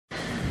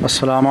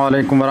अस्सलामु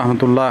अलैकुम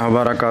वरहमतुल्लाहि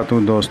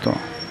वबरकातुहू। दोस्तों,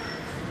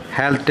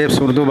 health tips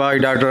Urdu by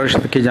doctor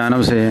Arshad की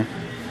जानब से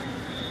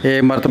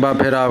एक मरतबा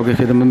फिर आपकी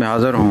खिदमत में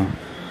हाज़िर हूँ।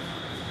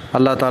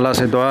 अल्लाह ताला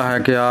से दुआ है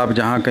कि आप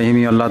जहाँ कहीं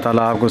भी अल्लाह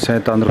ताला आपको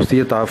सेहत तंदुरुस्ती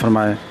अता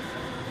फ़रमाए।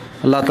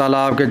 अल्लाह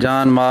ताला आपके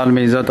जान माल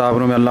में इज़्ज़त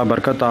आबरू में अल्लाह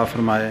बरकत अता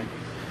फ़रमाए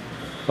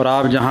और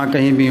आप जहाँ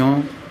कहीं भी हों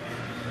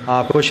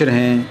आप खुश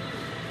रहें।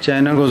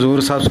 चैनल को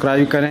ज़रूर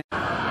सब्सक्राइब करें।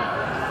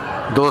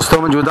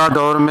 दोस्तों, मौजूदा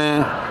दौर में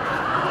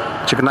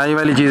चिकनाई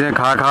वाली चीज़ें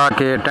खा खा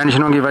के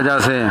टेंशनों की वजह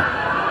से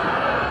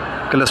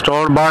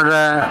कोलेस्ट्रॉल बढ़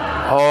रहा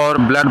है और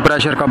ब्लड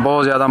प्रेशर का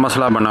बहुत ज़्यादा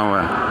मसला बना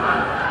हुआ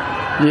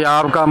है। ये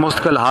आपका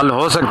मुस्तकिल हल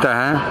हो सकता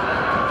है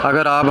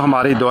अगर आप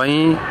हमारी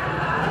दवाई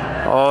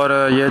और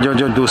ये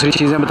जो दूसरी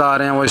चीज़ें बता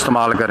रहे हैं वो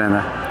इस्तेमाल करें।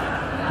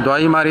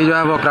 दवाई हमारी जो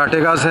है वो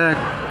क्राटेगास है,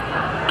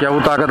 क्या वो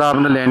ताकत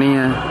आपने लेनी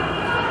है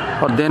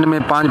और दिन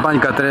में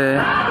 5-5 कतरे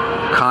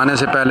खाने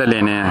से पहले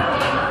लेने हैं।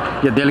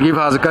 ये दिल की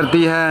हिफाजत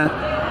करती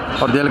है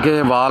और दिल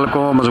के वाल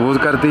को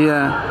मजबूत करती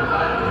है।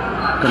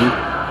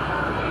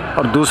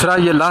 और दूसरा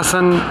ये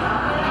लहसुन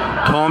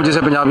थोम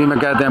जिसे पंजाबी में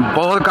कहते हैं,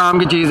 बहुत काम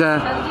की चीज़ है।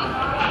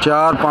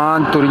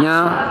 4-5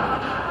 तुरियाँ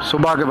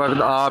सुबह के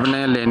वक्त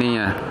आपने लेनी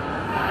है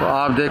तो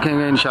आप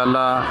देखेंगे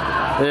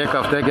इंशाल्लाह 1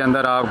 हफ़्ते के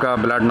अंदर आपका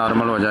ब्लड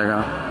नॉर्मल हो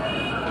जाएगा।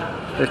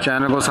 इस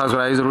चैनल को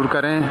सब्सक्राइब ज़रूर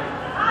करें।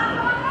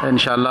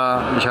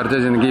 इंशाल्लाह शर्ते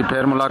ज़िंदगी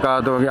फिर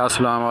मुलाकात होगी।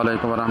 अस्सलामु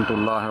अलैकुम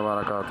वरहमतुल्लाहि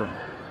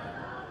वबरकातुहू।